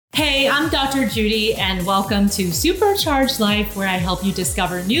Hey, I'm Dr. Judy, and welcome to Supercharged Life, where I help you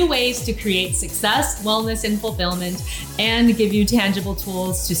discover new ways to create success, wellness, and fulfillment, and give you tangible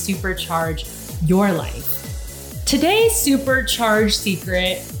tools to supercharge your life. Today's Supercharged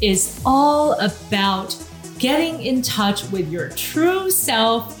secret is all about getting in touch with your true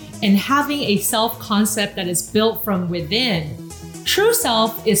self and having a self-concept that is built from within. True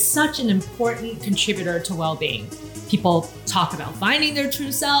self is such an important contributor to well-being. People talk about finding their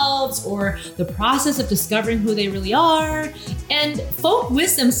true selves or the process of discovering who they really are. And folk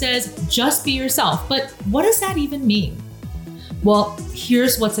wisdom says, just be yourself. But what does that even mean? Well,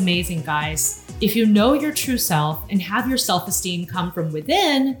 here's what's amazing, guys. If you know your true self and have your self-esteem come from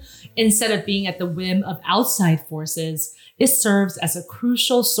within, instead of being at the whim of outside forces, it serves as a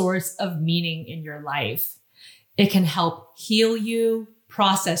crucial source of meaning in your life. It can help heal you,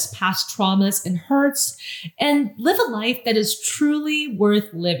 process past traumas and hurts, and live a life that is truly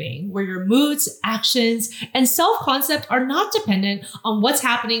worth living, where your moods, actions, and self-concept are not dependent on what's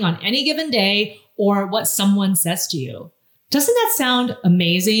happening on any given day or what someone says to you. Doesn't that sound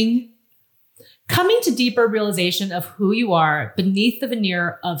amazing? Coming to deeper realization of who you are beneath the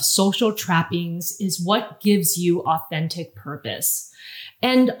veneer of social trappings is what gives you authentic purpose.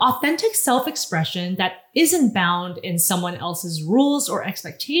 And authentic self-expression that isn't bound in someone else's rules or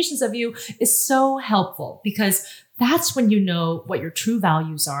expectations of you is so helpful, because that's when you know what your true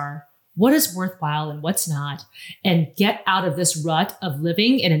values are, what is worthwhile and what's not, and get out of this rut of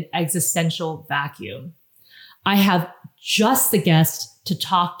living in an existential vacuum. I have just the guest to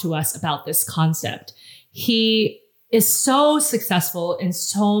talk to us about this concept. He is so successful in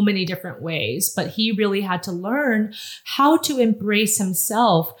so many different ways, but he really had to learn how to embrace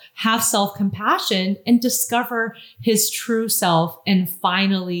himself, have self-compassion, and discover his true self, and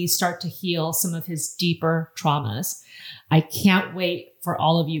finally start to heal some of his deeper traumas. I can't wait for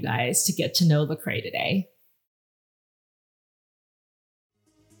all of you guys to get to know Lecrae today.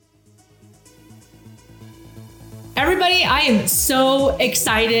 Everybody, I am so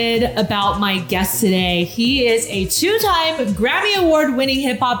excited about my guest today. He is a two-time Grammy Award-winning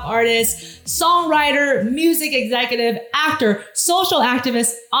hip-hop artist, songwriter, music executive, actor, social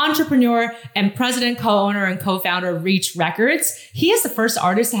activist, entrepreneur, and president, co-owner, and co-founder of Reach Records. He is the first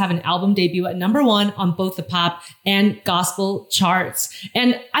artist to have an album debut at #1 on both the pop and gospel charts.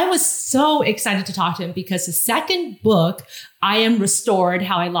 And I was so excited to talk to him because his second book, I Am Restored,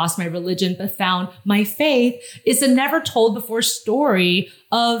 How I Lost My Religion But Found My Faith, is a never told before story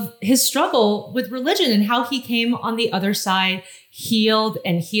of his struggle with religion and how he came on the other side, healed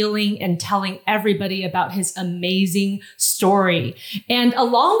and healing and telling everybody about his amazing story. And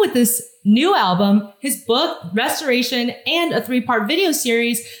along with this new album, his book, Restoration, and a 3-part video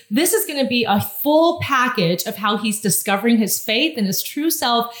series, this is going to be a full package of how he's discovering his faith and his true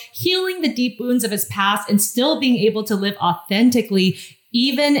self, healing the deep wounds of his past, and still being able to live authentically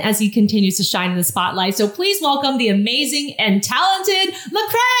even as he continues to shine in the spotlight. So please welcome the amazing and talented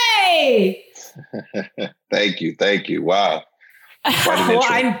Lecrae. Thank you. Wow. Well,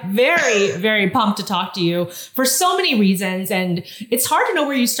 I'm very, very pumped to talk to you for so many reasons. And it's hard to know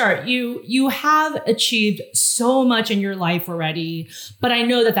where you start. You have achieved so much in your life already, but I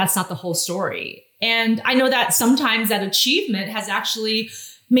know that that's not the whole story. And I know that sometimes that achievement has actually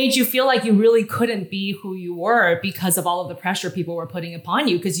made you feel like you really couldn't be who you were because of all of the pressure people were putting upon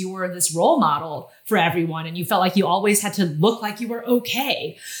you, because you were this role model for everyone and you felt like you always had to look like you were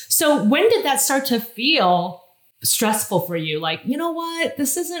okay. So when did that start to feel stressful for you? Like, you know what,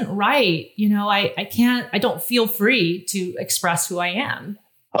 this isn't right. You know, I don't feel free to express who I am.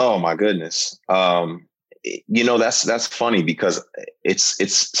 Oh my goodness. That's funny because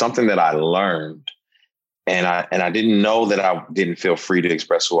it's something that I learned. And I didn't know that I didn't feel free to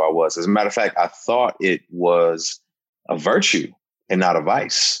express who I was. As a matter of fact, I thought it was a virtue and not a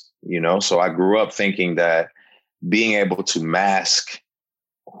vice, So I grew up thinking that being able to mask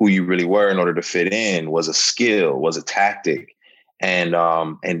who you really were in order to fit in was a skill, was a tactic, and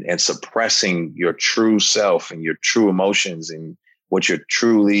suppressing your true self and your true emotions and what you're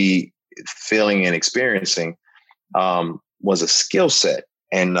truly feeling and experiencing was a skill set.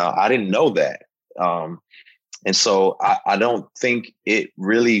 And I didn't know that. And so I don't think it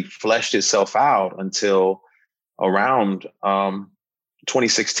really fleshed itself out until around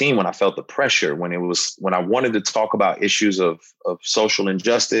 2016, when I felt the pressure, when I wanted to talk about issues of social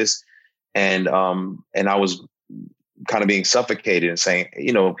injustice, and I was kind of being suffocated and saying,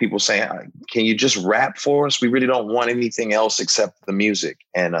 people saying, can you just rap for us? We really don't want anything else except the music.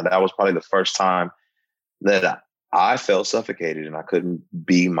 And that was probably the first time that I felt suffocated and I couldn't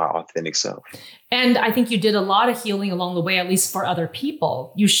be my authentic self. And I think you did a lot of healing along the way, at least for other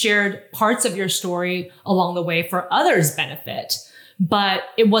people. You shared parts of your story along the way for others' benefit, but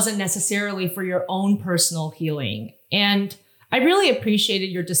it wasn't necessarily for your own personal healing. And I really appreciated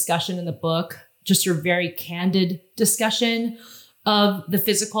your discussion in the book, just your very candid discussion of the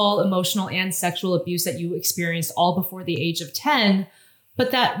physical, emotional, and sexual abuse that you experienced all before the age of 10, but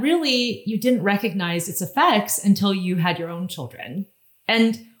that really you didn't recognize its effects until you had your own children.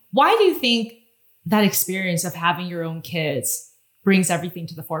 And why do you think that experience of having your own kids brings everything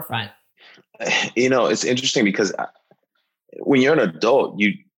to the forefront? It's interesting because when you're an adult,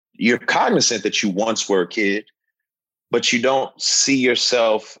 you're cognizant that you once were a kid, but you don't see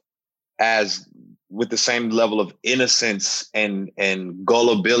yourself as with the same level of innocence and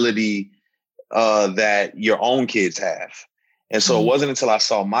gullibility that your own kids have. And so it wasn't until I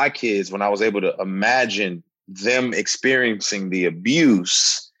saw my kids when I was able to imagine them experiencing the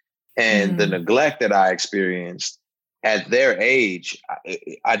abuse and the neglect that I experienced at their age.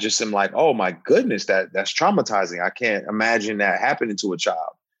 I just am like, oh my goodness, that's traumatizing. I can't imagine that happening to a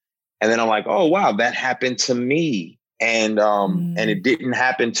child. And then I'm like, oh wow, that happened to me. And it didn't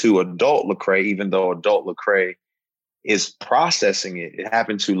happen to adult Lecrae, even though adult Lecrae is processing it. It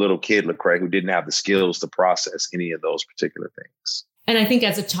happened to little kid Lecrae who didn't have the skills to process any of those particular things. And I think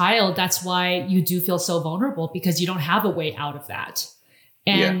as a child, that's why you do feel so vulnerable, because you don't have a way out of that.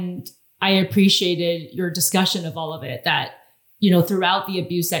 And I appreciated your discussion of all of it, that, throughout the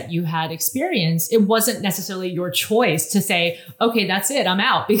abuse that you had experienced, it wasn't necessarily your choice to say, okay, that's it, I'm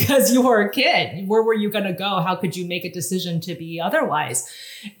out, because you were a kid. Where were you going to go? How could you make a decision to be otherwise?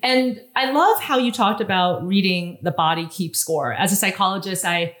 And I love how you talked about reading The Body Keeps Score. As a psychologist,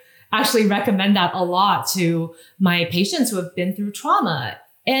 I actually recommend that a lot to my patients who have been through trauma.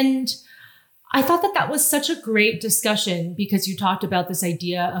 And I thought that was such a great discussion, because you talked about this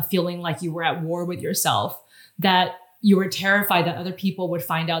idea of feeling like you were at war with yourself, that you were terrified that other people would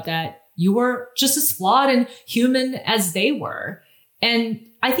find out that you were just as flawed and human as they were. And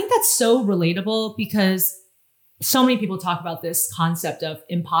I think that's so relatable, because so many people talk about this concept of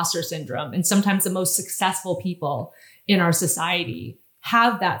imposter syndrome. And sometimes the most successful people in our society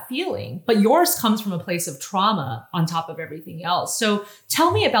have that feeling, but yours comes from a place of trauma on top of everything else. So tell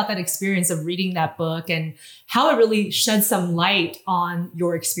me about that experience of reading that book and how it really shed some light on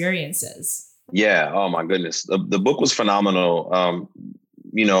your experiences. Yeah. Oh my goodness. The book was phenomenal.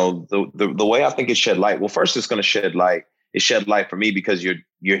 The way I think it shed light. Well, first it's going to shed light. It shed light for me because you're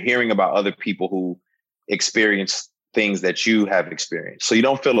hearing about other people who experience things that you have experienced. So you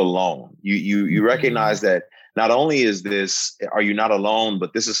don't feel alone. You recognize that not only are you not alone,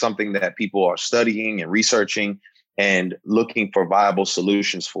 but this is something that people are studying and researching and looking for viable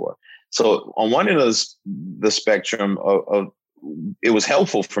solutions for. So on one end of the spectrum of it was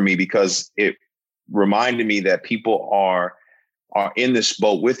helpful for me because it reminded me that people are in this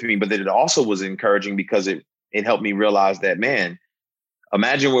boat with me, but that it also was encouraging because it helped me realize that, man,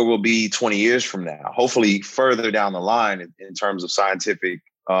 imagine where we'll be 20 years from now, hopefully further down the line in terms of scientific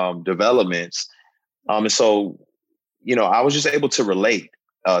developments. And so, I was just able to relate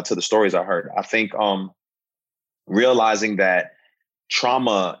to the stories I heard. I think realizing that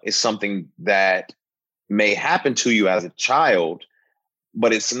trauma is something that may happen to you as a child,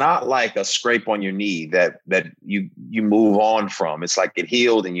 but it's not like a scrape on your knee that you move on from. It's like it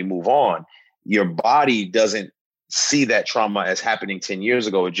healed and you move on. Your body doesn't see that trauma as happening 10 years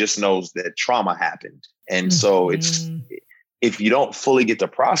ago. It just knows that trauma happened. And so if you don't fully get to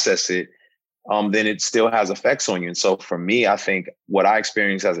process it, then it still has effects on you. And so for me, I think what I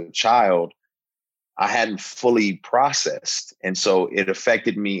experienced as a child, I hadn't fully processed. And so it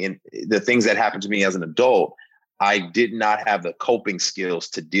affected me in the things that happened to me as an adult. I did not have the coping skills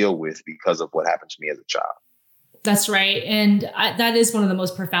to deal with because of what happened to me as a child. That's right. And that is one of the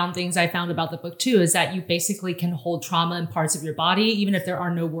most profound things I found about the book too, is that you basically can hold trauma in parts of your body, even if there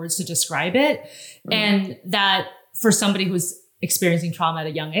are no words to describe it. Mm-hmm. And that for somebody who's experiencing trauma at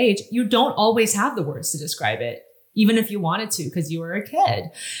a young age, you don't always have the words to describe it, even if you wanted to, because you were a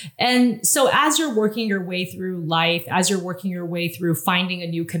kid. And so as you're working your way through life, as you're working your way through finding a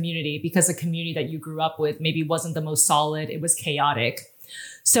new community, because the community that you grew up with maybe wasn't the most solid, it was chaotic.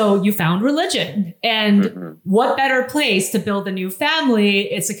 So you found religion. And what better place to build a new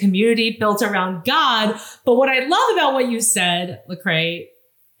family? It's a community built around God. But what I love about what you said, Lecrae,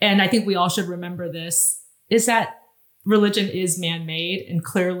 and I think we all should remember this, is that religion is man-made and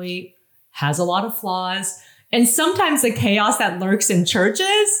clearly has a lot of flaws. And sometimes the chaos that lurks in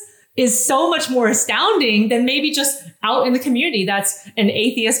churches is so much more astounding than maybe just out in the community that's an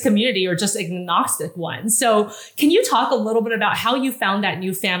atheist community or just agnostic one. So can you talk a little bit about how you found that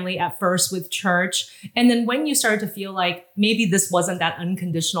new family at first with church, and then when you started to feel like maybe this wasn't that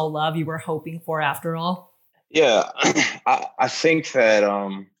unconditional love you were hoping for after all? Yeah, I think that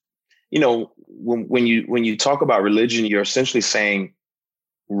when you talk about religion, you're essentially saying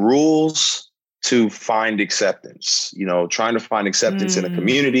rules to find acceptance, trying to find acceptance in a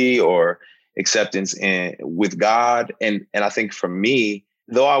community or acceptance with God. And I think for me,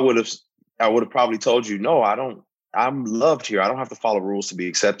 though I would have probably told you, no, I'm loved here. I don't have to follow rules to be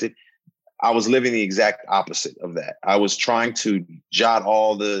accepted. I was living the exact opposite of that. I was trying to jot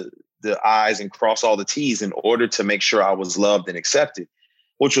all the I's and cross all the T's in order to make sure I was loved and accepted,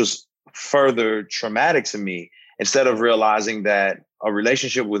 which was further traumatic to me, instead of realizing that a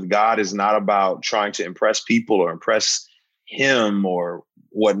relationship with God is not about trying to impress people or impress him or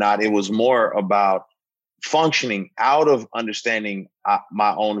whatnot. It was more about functioning out of understanding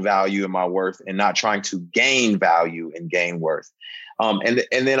my own value and my worth, and not trying to gain value and gain worth. And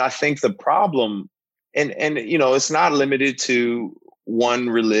then I think the problem, and it's not limited to one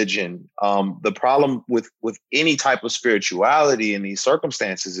religion. The problem with any type of spirituality in these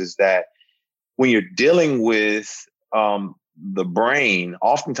circumstances is that when you're dealing with the brain,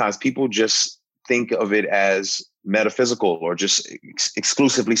 oftentimes people just think of it as metaphysical or just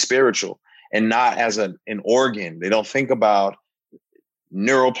exclusively spiritual, and not as an organ. They don't think about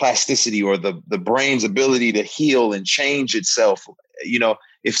neuroplasticity or the brain's ability to heal and change itself.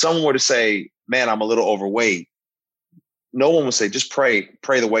 If someone were to say, man, I'm a little overweight, no one would say, just pray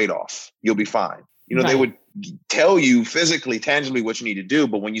the weight off. You'll be fine. Right. They would tell you physically, tangibly what you need to do.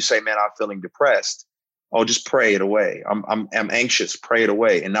 But when you say, man, I'm feeling depressed, oh, just pray it away. I'm anxious, pray it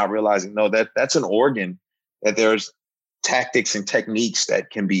away. And not realizing, no, that's an organ, that there's tactics and techniques that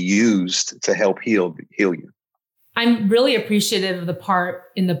can be used to help heal you. I'm really appreciative of the part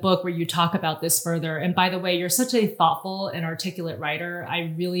in the book where you talk about this further. And by the way, you're such a thoughtful and articulate writer.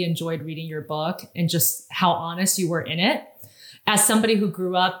 I really enjoyed reading your book and just how honest you were in it. As somebody who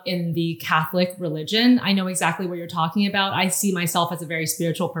grew up in the Catholic religion, I know exactly what you're talking about. I see myself as a very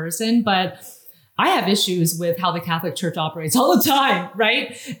spiritual person, but I have issues with how the Catholic Church operates all the time,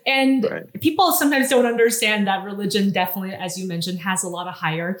 right? And people sometimes don't understand that religion definitely, as you mentioned, has a lot of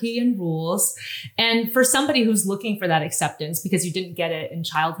hierarchy and rules. And for somebody who's looking for that acceptance because you didn't get it in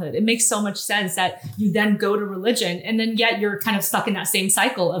childhood, it makes so much sense that you then go to religion and then yet you're kind of stuck in that same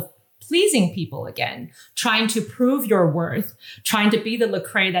cycle of pleasing people again, trying to prove your worth, trying to be the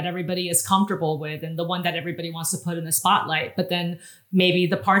Lecrae that everybody is comfortable with and the one that everybody wants to put in the spotlight. But then maybe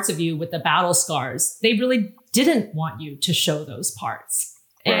the parts of you with the battle scars, they really didn't want you to show those parts.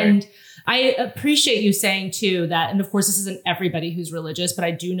 Right. And I appreciate you saying too that, and of course, this isn't everybody who's religious, but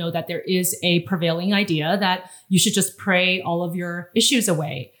I do know that there is a prevailing idea that you should just pray all of your issues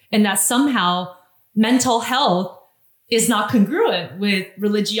away, and that somehow mental health is not congruent with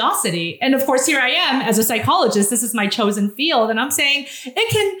religiosity. And of course, here I am as a psychologist. This is my chosen field. And I'm saying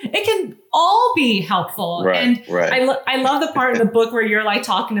it can all be helpful. Right, and right. I love the part in the book where you're like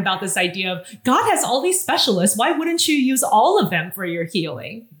talking about this idea of God has all these specialists. Why wouldn't you use all of them for your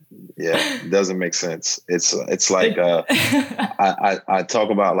healing? Yeah, it doesn't make sense. It's like, I talk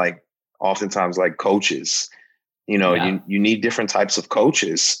about like oftentimes like coaches. You need different types of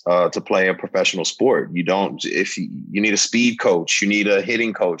coaches to play a professional sport. You need a speed coach, you need a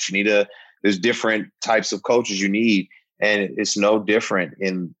hitting coach, there's different types of coaches you need. And it's no different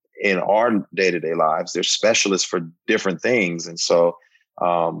in our day-to-day lives. There's specialists for different things. And so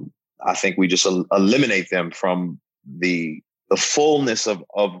I think we just eliminate them from the fullness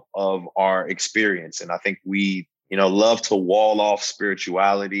of our experience. And I think we, love to wall off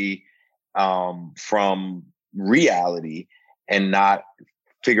spirituality from reality and not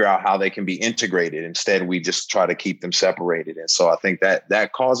figure out how they can be integrated. Instead, we just try to keep them separated. And so I think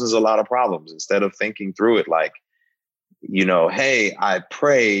that causes a lot of problems. Instead of thinking through it like, hey, I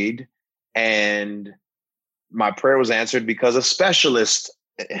prayed and my prayer was answered because a specialist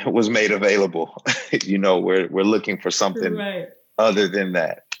was made available. We're looking for something other than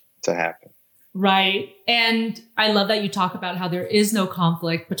that to happen. Right. And I love that you talk about how there is no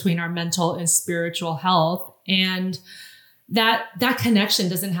conflict between our mental and spiritual health. And that connection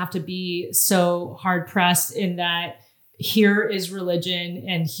doesn't have to be so hard pressed in that here is religion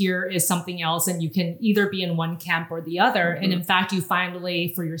and here is something else. And you can either be in one camp or the other. Mm-hmm. And in fact, you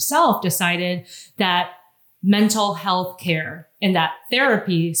finally for yourself decided that mental health care and that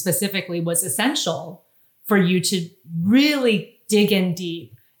therapy specifically was essential for you to really dig in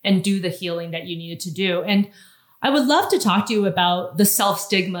deep and do the healing that you needed to do. And I would love to talk to you about the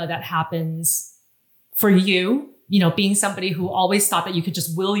self-stigma that happens for you, being somebody who always thought that you could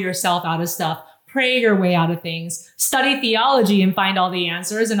just will yourself out of stuff, pray your way out of things, study theology and find all the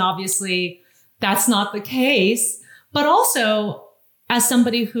answers. And obviously that's not the case, but also as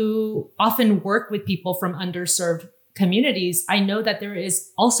somebody who often work with people from underserved communities, I know that there is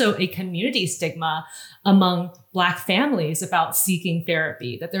also a community stigma among Black families about seeking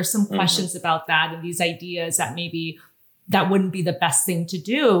therapy, that there's some questions about that and these ideas that maybe that wouldn't be the best thing to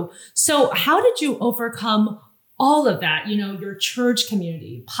do. So how did you overcome all of that? Your church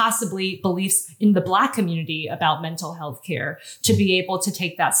community, possibly beliefs in the Black community about mental health care, to be able to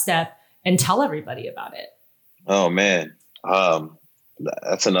take that step and tell everybody about it. Oh, man.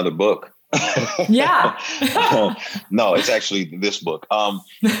 That's another book. Yeah. No, it's actually this book.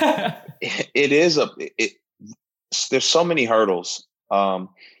 There's so many hurdles. And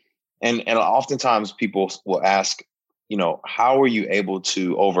oftentimes people will ask, how are you able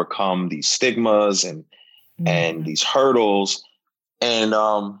to overcome these stigmas and these hurdles? And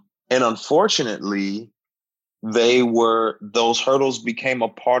unfortunately, those hurdles became a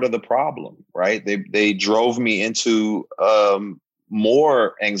part of the problem, right? They drove me into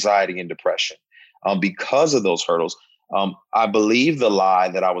more anxiety and depression because of those hurdles. I believe the lie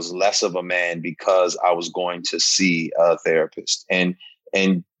that I was less of a man because I was going to see a therapist, and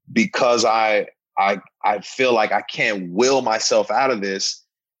because I feel like I can't will myself out of this.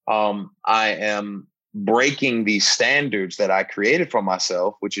 I am breaking these standards that I created for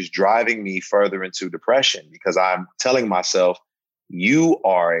myself, which is driving me further into depression, because I'm telling myself, you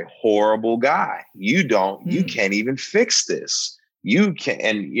are a horrible guy. You can't even fix this. You can,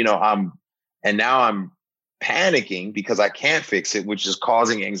 and now I'm panicking because I can't fix it, which is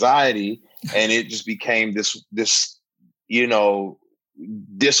causing anxiety. And it just became this,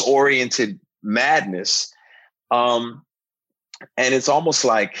 disoriented madness. And it was almost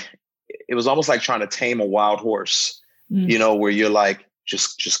like trying to tame a wild horse, where you're like,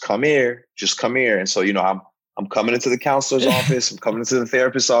 just come here. And so, I'm coming into the counselor's office, I'm coming into the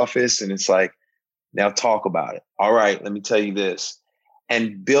therapist's office, and it's like, now talk about it. All right, let me tell you this.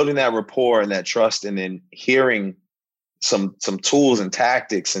 And building that rapport and that trust, and then hearing some tools and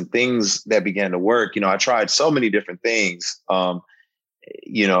tactics and things that began to work. I tried so many different things, and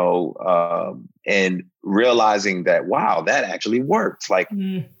realizing that, wow, that actually worked. Like,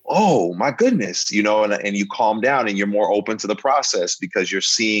 oh my goodness, and you calm down and you're more open to the process because you're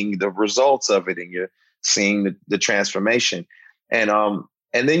seeing the results of it and you're seeing the transformation.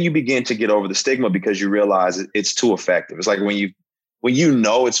 And then you begin to get over the stigma because you realize it's too effective. It's like when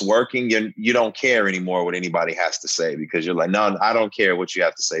it's working, you don't care anymore what anybody has to say, because you're like, no, I don't care what you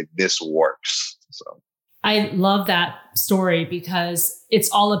have to say. This works. So I love that story because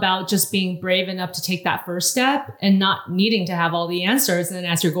it's all about just being brave enough to take that first step and not needing to have all the answers. And then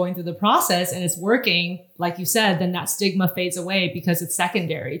as you're going through the process and it's working, like you said, then that stigma fades away because it's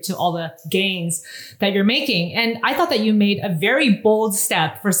secondary to all the gains that you're making. And I thought that you made a very bold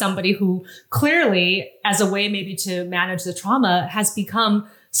step for somebody who clearly, as a way maybe to manage the trauma, has become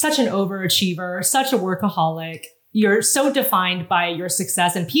such an overachiever, such a workaholic. You're so defined by your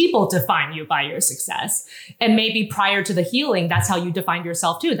success, and people define you by your success. And maybe prior to the healing, that's how you defined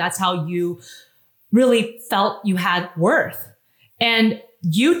yourself too. That's how you really felt you had worth. And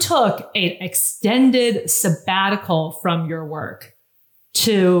you took an extended sabbatical from your work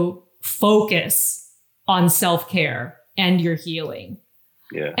to focus on self-care and your healing.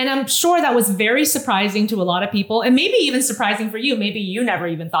 Yeah. And I'm sure that was very surprising to a lot of people, and maybe even surprising for you. Maybe you never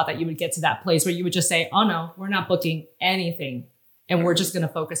even thought that you would get to that place where you would just say, oh no, we're not booking anything and we're just going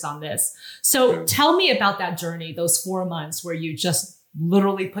to focus on this. So tell me about that journey, those 4 months where you just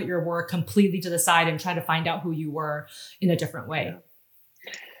literally put your work completely to the side and try to find out who you were in a different way.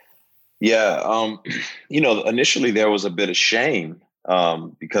 Yeah. Initially there was a bit of shame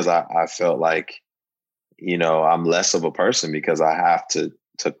because I felt like, I'm less of a person because I have to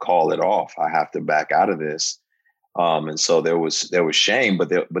call it off. I have to back out of this. And so there was shame, but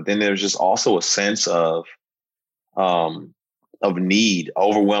then there's just also a sense of need,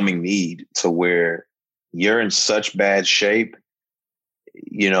 overwhelming need, to where you're in such bad shape,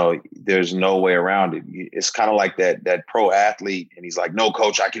 there's no way around it. It's kind of like that pro athlete, and he's like, no,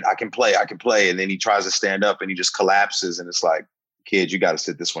 coach, I can play. And then he tries to stand up and he just collapses. And it's like, kid, you got to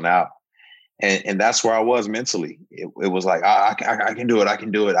sit this one out. And that's where I was mentally. It was like, I can do it. I can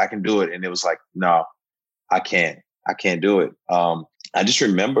do it. I can do it. And it was like, no, I can't do it. I just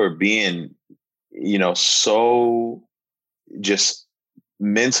remember being, so just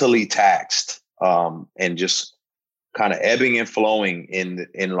mentally taxed, and just kind of ebbing and flowing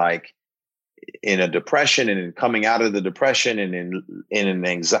in like, in a depression and in coming out of the depression and in an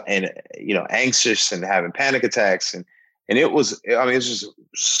anxiety and, anxious and having panic attacks. And it was just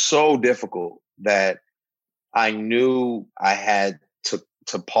so difficult that I knew I had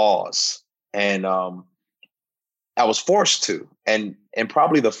to pause, and I was forced to. And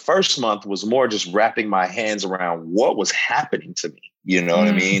probably the first month was more just wrapping my hands around what was happening to me. You know what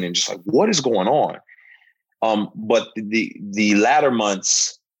I mean? And just like, what is going on? But the latter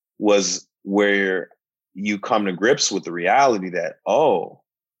months was where you come to grips with the reality that,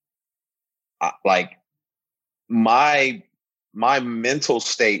 my mental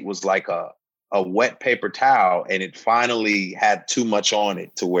state was like a wet paper towel, and it finally had too much on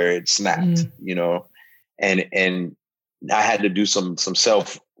it to where it snapped, and I had to do some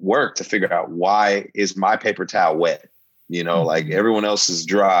self work to figure out, why is my paper towel wet? Like everyone else is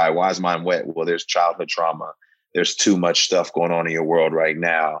dry. Why is mine wet? Well, there's childhood trauma. There's too much stuff going on in your world right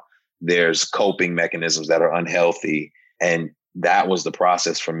now. There's coping mechanisms that are unhealthy. And that was the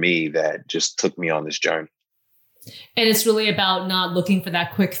process for me that just took me on this journey. And it's really about not looking for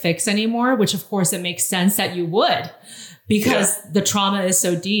that quick fix anymore, which of course it makes sense that you would, because the trauma is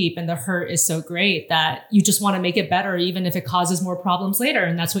so deep and the hurt is so great that you just want to make it better, even if it causes more problems later.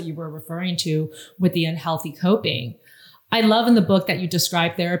 And that's what you were referring to with the unhealthy coping. I love in the book that you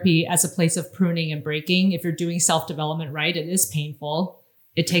describe therapy as a place of pruning and breaking. If you're doing self-development right, it is painful.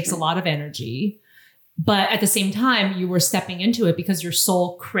 It takes a lot of energy. But at the same time, you were stepping into it because your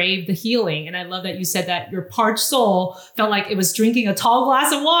soul craved the healing. And I love that you said that your parched soul felt like it was drinking a tall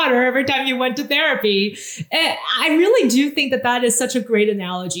glass of water every time you went to therapy. And I really do think that that is such a great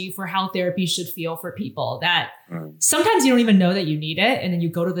analogy for how therapy should feel for people, that sometimes you don't even know that you need it. And then you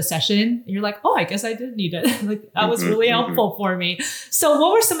go to the session and you're like, oh, I guess I did need it. Like, that was really helpful for me. So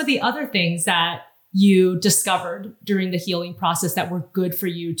what were some of the other things that you discovered during the healing process that were good for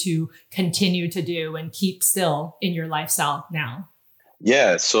you to continue to do and keep still in your lifestyle now?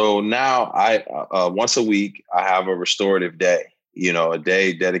 Yeah. So now I, once a week, I have a restorative day, a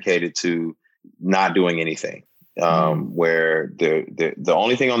day dedicated to not doing anything, where the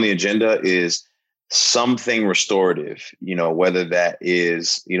only thing on the agenda is something restorative, whether that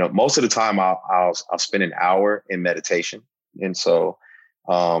is, most of the time I'll spend an hour in meditation. And so,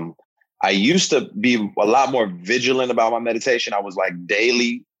 I used to be a lot more vigilant about my meditation. I was like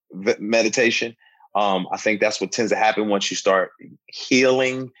daily meditation. I think that's what tends to happen once you start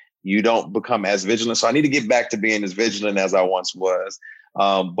healing. You don't become as vigilant. So I need to get back to being as vigilant as I once was.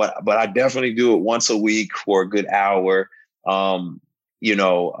 But I definitely do it once a week for a good hour.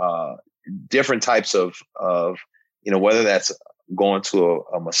 Different types of whether that's going to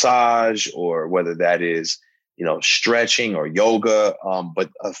a massage or whether that is stretching or yoga.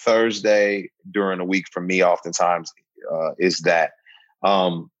 But a Thursday during the week for me oftentimes is that.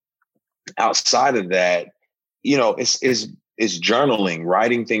 Outside of that, it's journaling.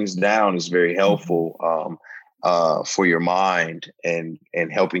 Writing things down is very helpful for your mind and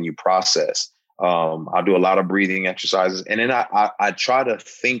helping you process. I do a lot of breathing exercises, and then I try to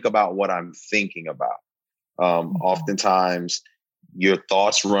think about what I'm thinking about. Oftentimes your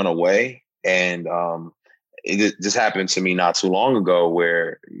thoughts run away, and it just happened to me not too long ago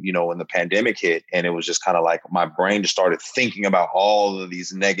where, when the pandemic hit, and it was just kind of like my brain just started thinking about all of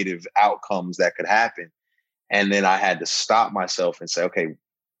these negative outcomes that could happen. And then I had to stop myself and say, okay,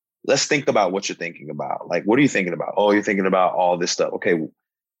 let's think about what you're thinking about. Like, what are you thinking about? Oh, you're thinking about all this stuff. Okay.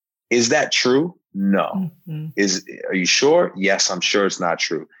 Is that true? No. Are you sure? Yes, I'm sure it's not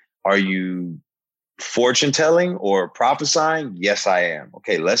true. Are you fortune telling or prophesying? Yes, I am.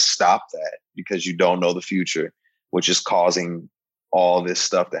 Okay, let's stop that, because you don't know the future, which is causing all this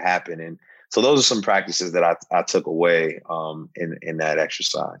stuff to happen. And so those are some practices that I took away in that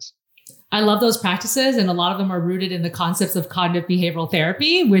exercise. I love those practices. And a lot of them are rooted in the concepts of cognitive behavioral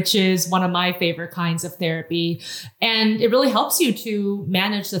therapy, which is one of my favorite kinds of therapy. And it really helps you to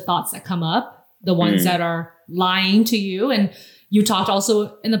manage the thoughts that come up, the ones that are lying to you. And you talked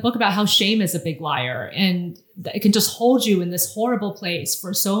also in the book about how shame is a big liar, and it can just hold you in this horrible place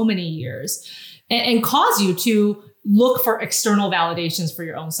for so many years and cause you to look for external validations for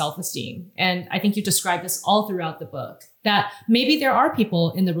your own self-esteem. And I think you describe this all throughout the book, that maybe there are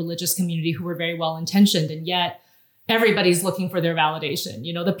people in the religious community who are very well-intentioned, and yet everybody's looking for their validation.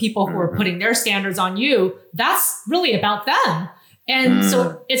 The people who are putting their standards on you, that's really about them. And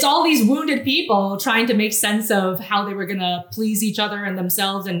so it's all these wounded people trying to make sense of how they were going to please each other and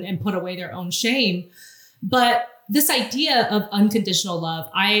themselves and put away their own shame. But this idea of unconditional love,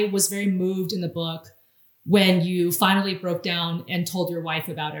 I was very moved in the book when you finally broke down and told your wife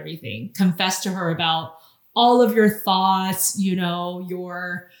about everything, confessed to her about all of your thoughts,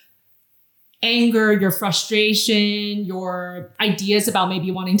 your anger, your frustration, your ideas about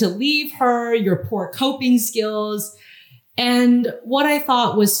maybe wanting to leave her, your poor coping skills. And what I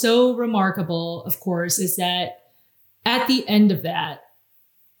thought was so remarkable, of course, is that at the end of that,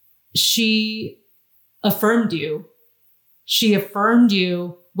 she affirmed you. She affirmed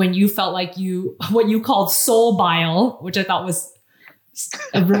you when you felt like what you called soul bile, which I thought was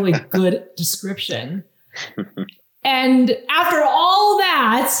a really good description. And after all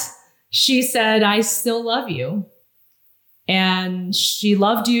that, she said, I still love you. And she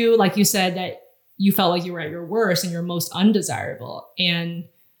loved you, like you said, that you felt like you were at your worst and your most undesirable. And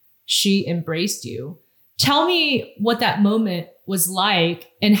she embraced you. Tell me what that moment was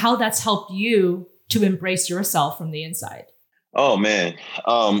like and how that's helped you to embrace yourself from the inside. Oh man,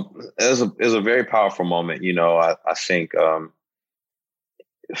 it was a very powerful moment. I think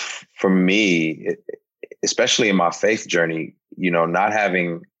for me, especially in my faith journey, not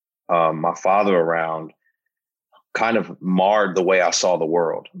having my father around kind of marred the way I saw the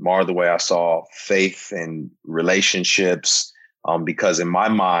world, marred the way I saw faith and relationships. Because in my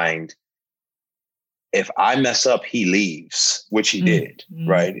mind, if I mess up, he leaves, which he did,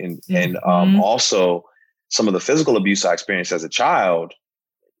 right? And also some of the physical abuse I experienced as a child,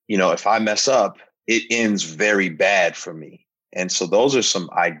 if I mess up, it ends very bad for me. And so those are some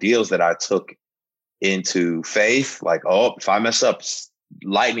ideals that I took into faith, like, oh, if I mess up,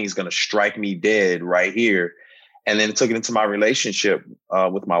 lightning is going to strike me dead right here. And then it took it into my relationship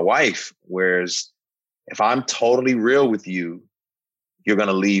with my wife, whereas if I'm totally real with you, you're going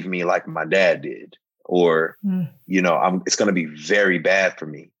to leave me like my dad did, or, it's going to be very bad for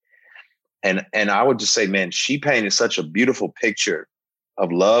me. And I would just say, man, she painted such a beautiful picture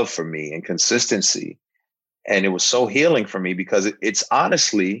of love for me and consistency. And it was so healing for me because it's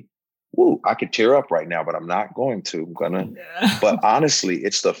honestly, I could tear up right now, but I'm not going to. But honestly,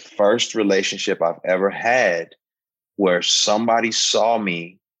 it's the first relationship I've ever had where somebody saw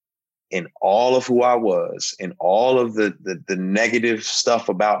me in all of who I was, in all of the negative stuff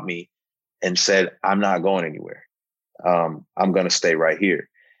about me, and said, I'm not going anywhere. I'm going to stay right here.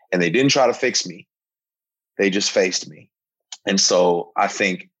 And they didn't try to fix me. They just faced me. And so I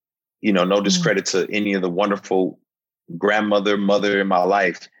think, no discredit to any of the wonderful mother in my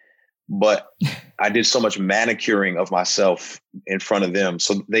life, but I did so much manicuring of myself in front of them.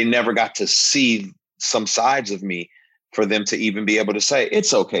 So they never got to see some sides of me for them to even be able to say,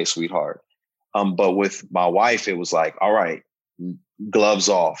 it's okay, sweetheart. But with my wife, it was like, all right, gloves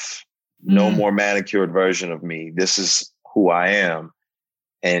off, no more manicured version of me. This is who I am.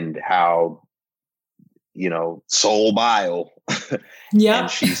 And how, soul bile. Yeah. And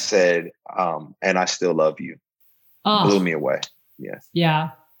she said, and I still love you. Oh. Blew me away. Yeah.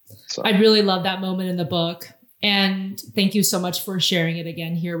 Yeah. So I really love that moment in the book. And thank you so much for sharing it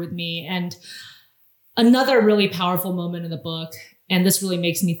again here with me. And another really powerful moment in the book, and this really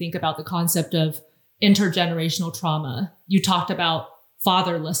makes me think about the concept of intergenerational trauma. You talked about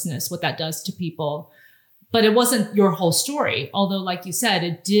fatherlessness, what that does to people. But it wasn't your whole story. Although, like you said,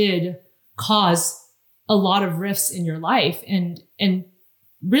 it did cause a lot of rifts in your life and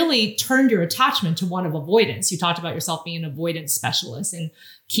really turned your attachment to one of avoidance. You talked about yourself being an avoidance specialist and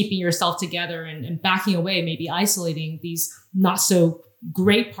keeping yourself together and backing away, maybe isolating these not so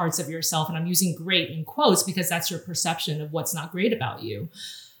great parts of yourself. And I'm using great in quotes because that's your perception of what's not great about you.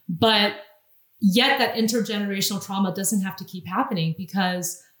 But yet that intergenerational trauma doesn't have to keep happening,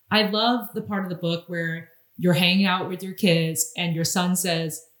 because I love the part of the book where you're hanging out with your kids and your son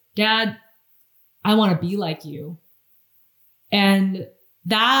says, Dad, I want to be like you. And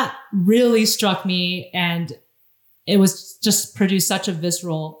that really struck me. And it was just produced such a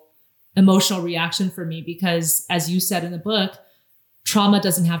visceral emotional reaction for me, because as you said in the book, trauma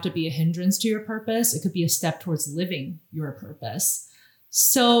doesn't have to be a hindrance to your purpose. It could be a step towards living your purpose.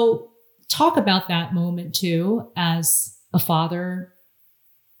 So talk about that moment too, as a father,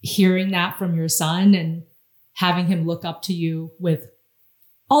 hearing that from your son and having him look up to you with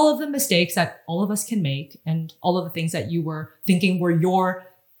all of the mistakes that all of us can make and all of the things that you were thinking were your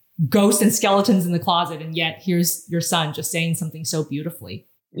ghosts and skeletons in the closet. And yet here's your son just saying something so beautifully.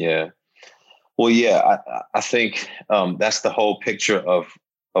 Yeah. Well, yeah, I think that's the whole picture of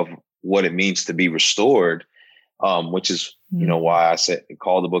what it means to be restored, which is, why I said,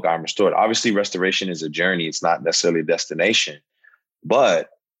 call the book I'm Restored. Obviously, restoration is a journey. It's not necessarily a destination. But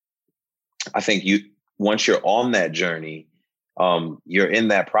I think once you're on that journey, you're in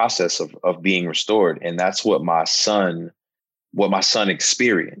that process of being restored. And that's what my son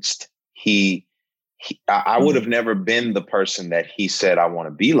experienced. I would have never been the person that he said I want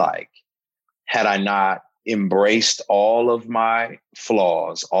to be like had I not embraced all of my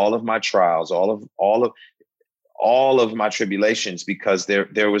flaws, all of my trials, all of my tribulations, because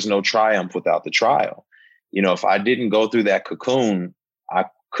there was no triumph without the trial. You know, if I didn't go through that cocoon, I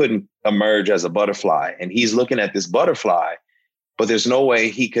couldn't emerge as a butterfly. And he's looking at this butterfly, but there's no way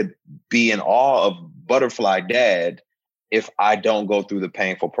he could be in awe of butterfly dad if I don't go through the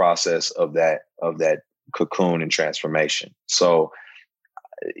painful process of that cocoon and transformation. So,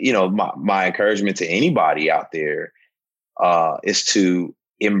 you know, my encouragement to anybody out there is to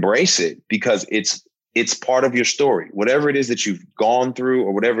embrace it, because it's part of your story. Whatever it is that you've gone through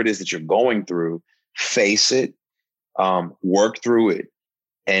or whatever it is that you're going through, face it, work through it,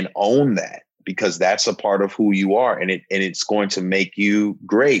 and own that, because that's a part of who you are. And it's going to make you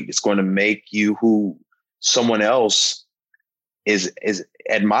great. It's going to make you who someone else is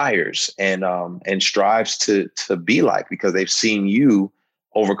admires and strives to be like, because they've seen you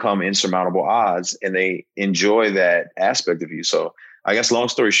overcome insurmountable odds and they enjoy that aspect of you. So I guess long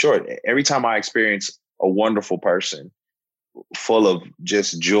story short, every time I experience a wonderful person full of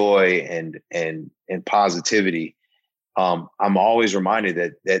just joy and positivity, I'm always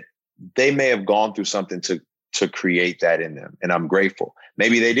reminded that they may have gone through something to create that in them. And I'm grateful.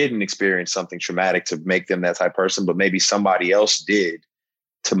 Maybe they didn't experience something traumatic to make them that type of person, but maybe somebody else did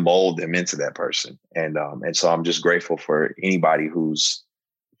to mold them into that person. And so I'm just grateful for anybody whose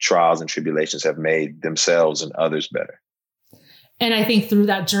trials and tribulations have made themselves and others better. And I think through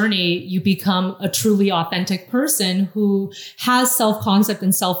that journey, you become a truly authentic person who has self-concept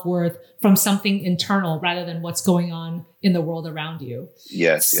and self-worth from something internal rather than what's going on in the world around you.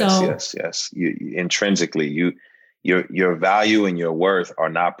 Yes. You intrinsically, your value and your worth are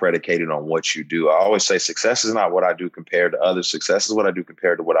not predicated on what you do. I always say success is not what I do compared to others. Success is what I do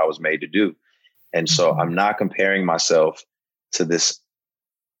compared to what I was made to do. And so I'm not comparing myself to this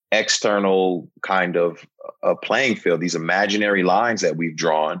external kind of playing field, these imaginary lines that we've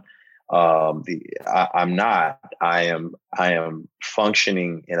drawn. I'm not. I am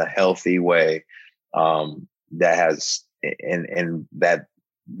functioning in a healthy way that has, and that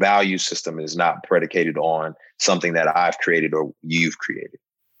value system is not predicated on something that I've created or you've created.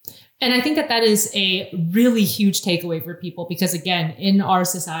 And I think that is a really huge takeaway for people, because again, in our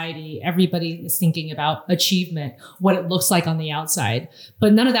society, everybody is thinking about achievement, what it looks like on the outside,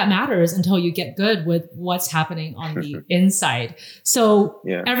 but none of that matters until you get good with what's happening on the inside. So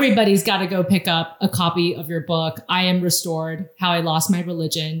Everybody's got to go pick up a copy of your book, I Am Restored: How I Lost My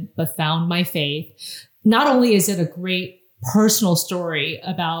Religion But Found My Faith. Not only is it a great personal story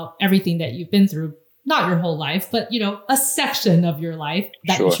about everything that you've been through, not your whole life, but, you know, a section of your life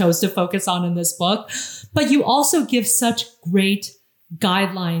that you chose to focus on in this book. But you also give such great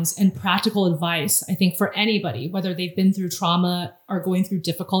guidelines and practical advice, I think, for anybody, whether they've been through trauma or going through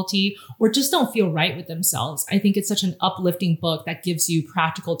difficulty or just don't feel right with themselves. I think it's such an uplifting book that gives you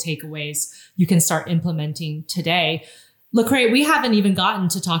practical takeaways you can start implementing today. Lecrae, we haven't even gotten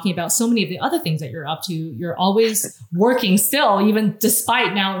to talking about so many of the other things that you're up to. You're always working still, even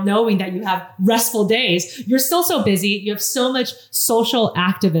despite now knowing that you have restful days. You're still so busy. You have so much social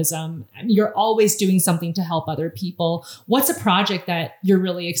activism. I mean, you're always doing something to help other people. What's a project that you're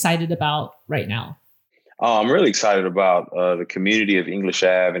really excited about right now? I'm really excited about the community of English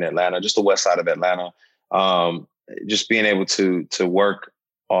Ave in Atlanta, just the west side of Atlanta. Just being able to work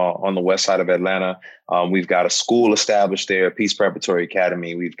on the west side of Atlanta. We've got a school established there, Peace Preparatory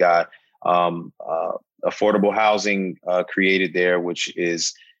Academy. We've got affordable housing created there, which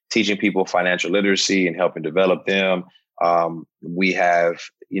is teaching people financial literacy and helping develop them. We have,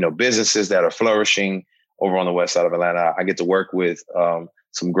 businesses that are flourishing over on the west side of Atlanta. I get to work with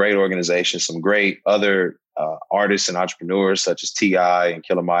some great organizations, some great other artists and entrepreneurs such as T.I. and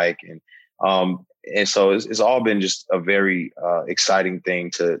Killer Mike. And so it's all been just a very exciting thing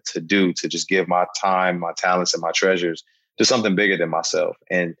to do, to just give my time, my talents, and my treasures to something bigger than myself.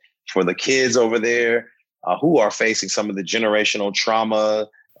 And for the kids over there who are facing some of the generational trauma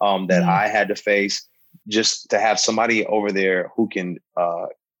that I had to face, just to have somebody over there who can,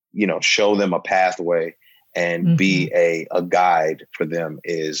 show them a pathway and be a guide for them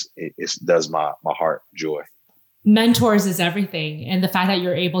does my heart joy. Mentors is everything. And the fact that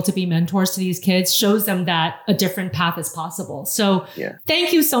you're able to be mentors to these kids shows them that a different path is possible. So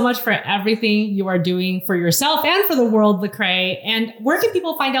thank you so much for everything you are doing for yourself and for the world, Lecrae. And where can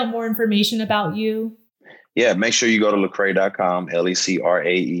people find out more information about you? Yeah, make sure you go to Lecrae.com,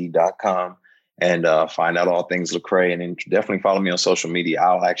 Lecrae.com, and find out all things Lecrae. And then definitely follow me on social media.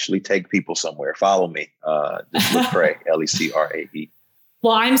 I'll actually take people somewhere. Follow me. Just Lecrae, Lecrae.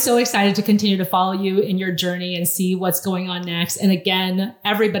 Well, I'm so excited to continue to follow you in your journey and see what's going on next. And again,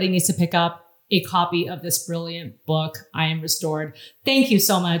 everybody needs to pick up a copy of this brilliant book, I Am Restored. Thank you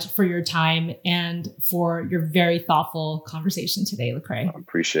so much for your time and for your very thoughtful conversation today, Lecrae. I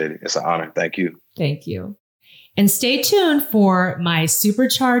appreciate it. It's an honor. Thank you. Thank you. And stay tuned for my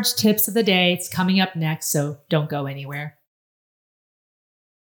supercharged tips of the day. It's coming up next, so don't go anywhere.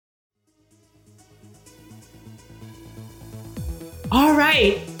 All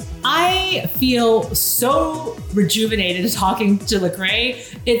right. I feel so rejuvenated talking to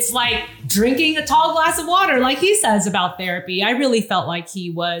Lecrae. It's like drinking a tall glass of water, like he says about therapy. I really felt like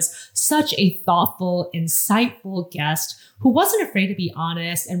he was such a thoughtful, insightful guest who wasn't afraid to be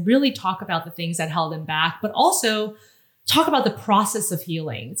honest and really talk about the things that held him back, but also talk about the process of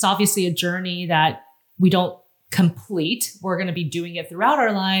healing. It's obviously a journey that we don't complete. We're going to be doing it throughout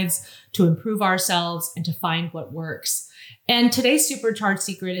our lives to improve ourselves and to find what works. And today's Supercharged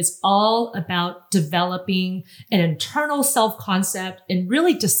Secret is all about developing an internal self-concept and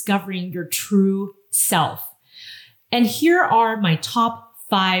really discovering your true self. And here are my top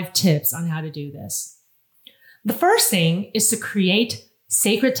 5 tips on how to do this. The first thing is to create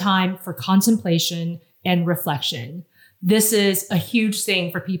sacred time for contemplation and reflection. This is a huge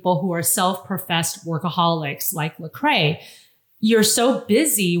thing for people who are self-professed workaholics like Lecrae. You're so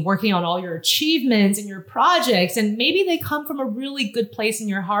busy working on all your achievements and your projects, and maybe they come from a really good place in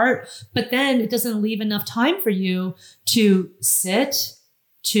your heart, but then it doesn't leave enough time for you to sit,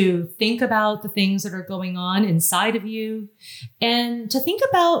 to think about the things that are going on inside of you, and to think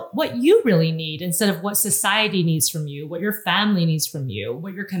about what you really need instead of what society needs from you, what your family needs from you,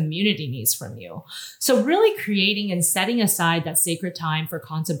 what your community needs from you. So really creating and setting aside that sacred time for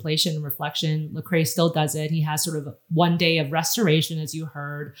contemplation and reflection. Lecrae still does it. He has sort of one day of restoration, as you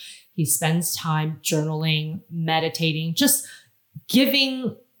heard. He spends time journaling, meditating, just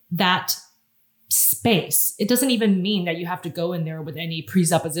giving that space. It doesn't even mean that you have to go in there with any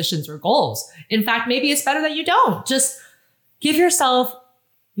presuppositions or goals. In fact, maybe it's better that you don't. Just give yourself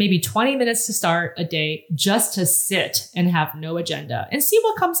maybe 20 minutes to start a day just to sit and have no agenda and see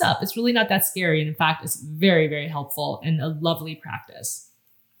what comes up. It's really not that scary. And in fact, it's very, very helpful and a lovely practice.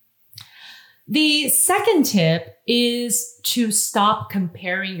 The second tip is to stop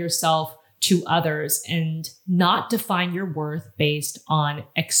comparing yourself to others and not define your worth based on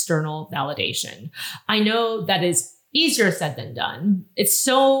external validation. I know that is easier said than done. It's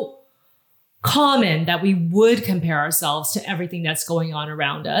so common that we would compare ourselves to everything that's going on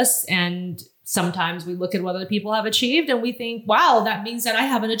around us. And sometimes we look at what other people have achieved and we think, wow, that means that I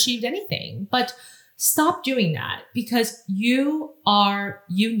haven't achieved anything. But stop doing that, because you are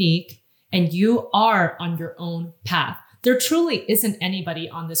unique and you are on your own path. There truly isn't anybody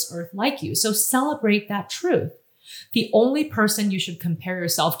on this earth like you. So celebrate that truth. The only person you should compare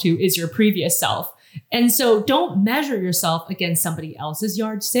yourself to is your previous self. And so don't measure yourself against somebody else's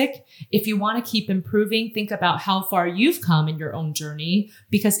yardstick. If you want to keep improving, think about how far you've come in your own journey,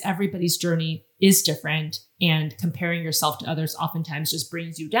 because everybody's journey is different, and comparing yourself to others oftentimes just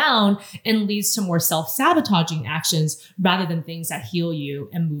brings you down and leads to more self-sabotaging actions rather than things that heal you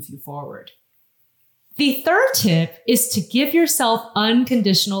and move you forward. The third tip is to give yourself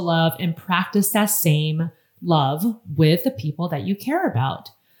unconditional love and practice that same love with the people that you care about.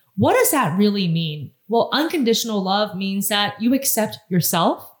 What does that really mean? Well, unconditional love means that you accept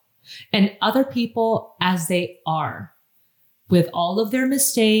yourself and other people as they are, with all of their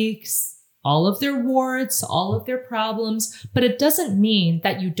mistakes, all of their warts, all of their problems, but it doesn't mean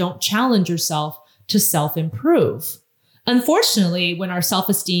that you don't challenge yourself to self-improve. Unfortunately, when our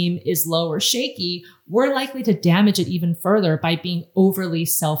self-esteem is low or shaky, we're likely to damage it even further by being overly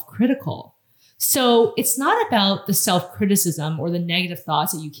self-critical. So it's not about the self-criticism or the negative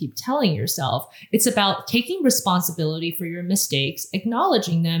thoughts that you keep telling yourself. It's about taking responsibility for your mistakes,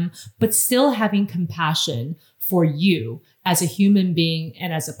 acknowledging them, but still having compassion for you as a human being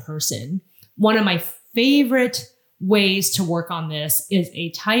and as a person. One of my favorite ways to work on this is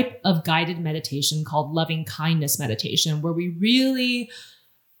a type of guided meditation called loving kindness meditation, where we really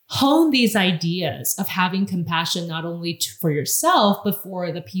hone these ideas of having compassion, not only for yourself, but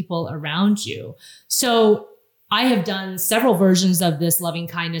for the people around you. So I have done several versions of this loving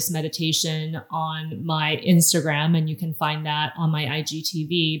kindness meditation on my Instagram, and you can find that on my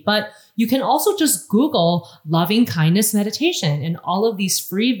IGTV. But you can also just Google loving kindness meditation, and all of these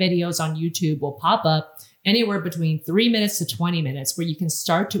free videos on YouTube will pop up anywhere between 3 minutes to 20 minutes, where you can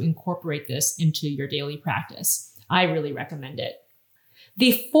start to incorporate this into your daily practice. I really recommend it.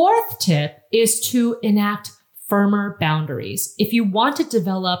 The fourth tip is to enact firmer boundaries. If you want to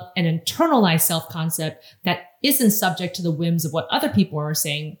develop an internalized self-concept that isn't subject to the whims of what other people are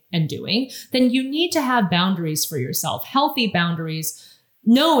saying and doing, then you need to have boundaries for yourself, healthy boundaries,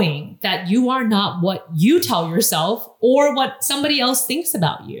 knowing that you are not what you tell yourself or what somebody else thinks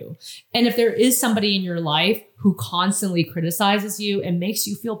about you. And if there is somebody in your life who constantly criticizes you and makes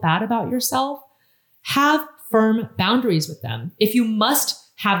you feel bad about yourself, have firm boundaries with them. If you must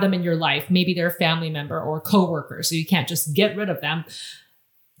have them in your life, maybe they're a family member or a coworker, so you can't just get rid of them,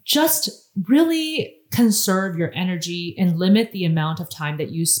 just really conserve your energy and limit the amount of time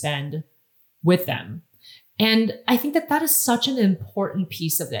that you spend with them. And I think that that is such an important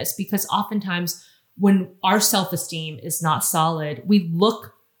piece of this, because oftentimes when our self-esteem is not solid, we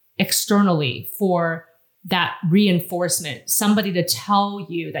look externally for that reinforcement, somebody to tell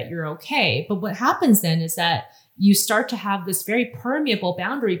you that you're okay. But what happens then is that you start to have this very permeable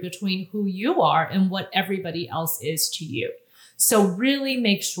boundary between who you are and what everybody else is to you. So really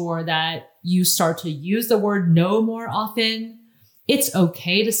make sure that you start to use the word no more often. It's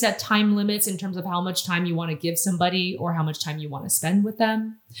okay to set time limits in terms of how much time you want to give somebody or how much time you want to spend with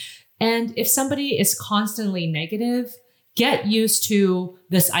them. And if somebody is constantly negative, get used to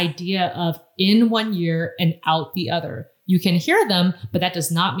this idea of in one ear and out the other. You can hear them, but that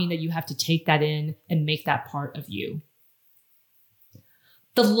does not mean that you have to take that in and make that part of you.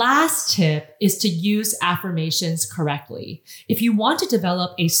 The last tip is to use affirmations correctly. If you want to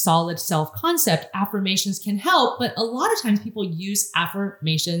develop a solid self-concept, affirmations can help, but a lot of times people use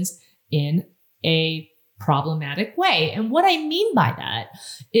affirmations in a problematic way. And what I mean by that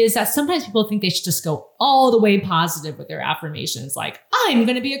is that sometimes people think they should just go all the way positive with their affirmations, like, I'm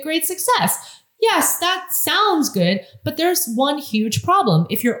going to be a great success. Yes, that sounds good, but there's one huge problem.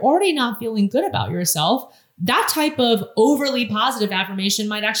 If you're already not feeling good about yourself, that type of overly positive affirmation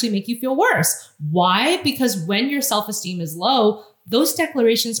might actually make you feel worse. Why? Because when your self-esteem is low, those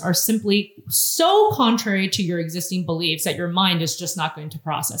declarations are simply so contrary to your existing beliefs that your mind is just not going to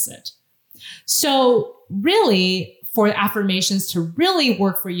process it. So really, for affirmations to really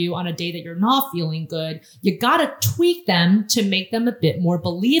work for you on a day that you're not feeling good, you got to tweak them to make them a bit more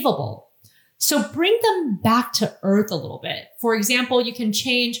believable. So bring them back to earth a little bit. For example, you can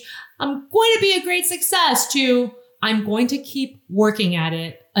change, I'm going to be a great success, to I'm going to keep working at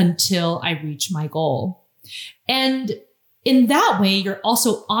it until I reach my goal. And in that way, you're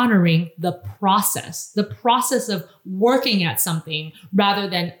also honoring the process of working at something, rather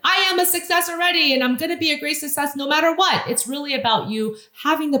than I am a success already and I'm going to be a great success no matter what. It's really about you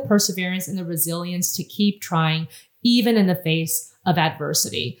having the perseverance and the resilience to keep trying, even in the face of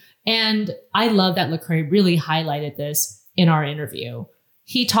adversity. And I love that Lecrae really highlighted this in our interview.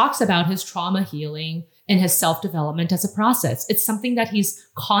 He talks about his trauma healing and his self-development as a process. It's something that he's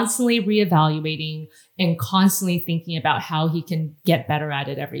constantly reevaluating and constantly thinking about how he can get better at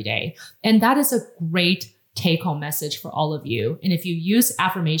it every day. And that is a great take-home message for all of you. And if you use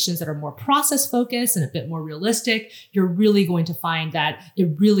affirmations that are more process-focused and a bit more realistic, you're really going to find that it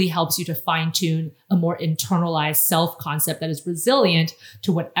really helps you to fine-tune a more internalized self-concept that is resilient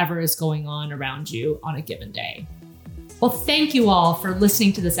to whatever is going on around you on a given day. Well, thank you all for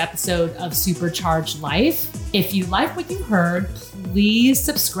listening to this episode of Supercharged Life. If you like what you heard, please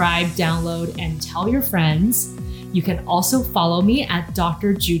subscribe, download, and tell your friends. You can also follow me at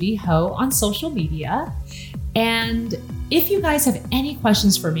Dr. Judy Ho on social media. And if you guys have any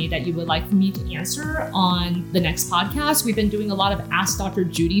questions for me that you would like for me to answer on the next podcast, we've been doing a lot of Ask Dr.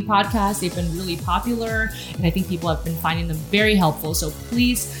 Judy podcasts. They've been really popular, and I think people have been finding them very helpful. So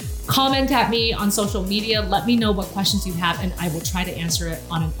please comment at me on social media. Let me know what questions you have, and I will try to answer it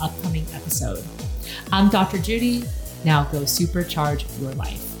on an upcoming episode. I'm Dr. Judy. Now go supercharge your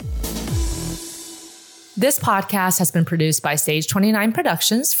life. This podcast has been produced by Stage 29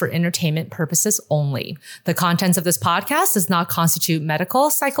 Productions for entertainment purposes only. The contents of this podcast does not constitute medical,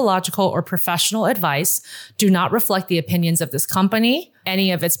 psychological, or professional advice, do not reflect the opinions of this company,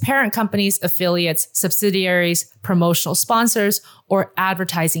 any of its parent companies, affiliates, subsidiaries, promotional sponsors, or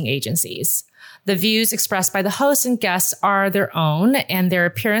advertising agencies. The views expressed by the host and guests are their own, and their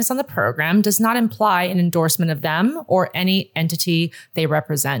appearance on the program does not imply an endorsement of them or any entity they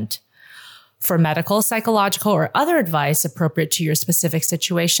represent. For medical, psychological, or other advice appropriate to your specific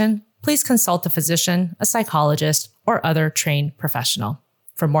situation, please consult a physician, a psychologist, or other trained professional.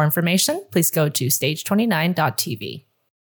 For more information, please go to stage29.tv.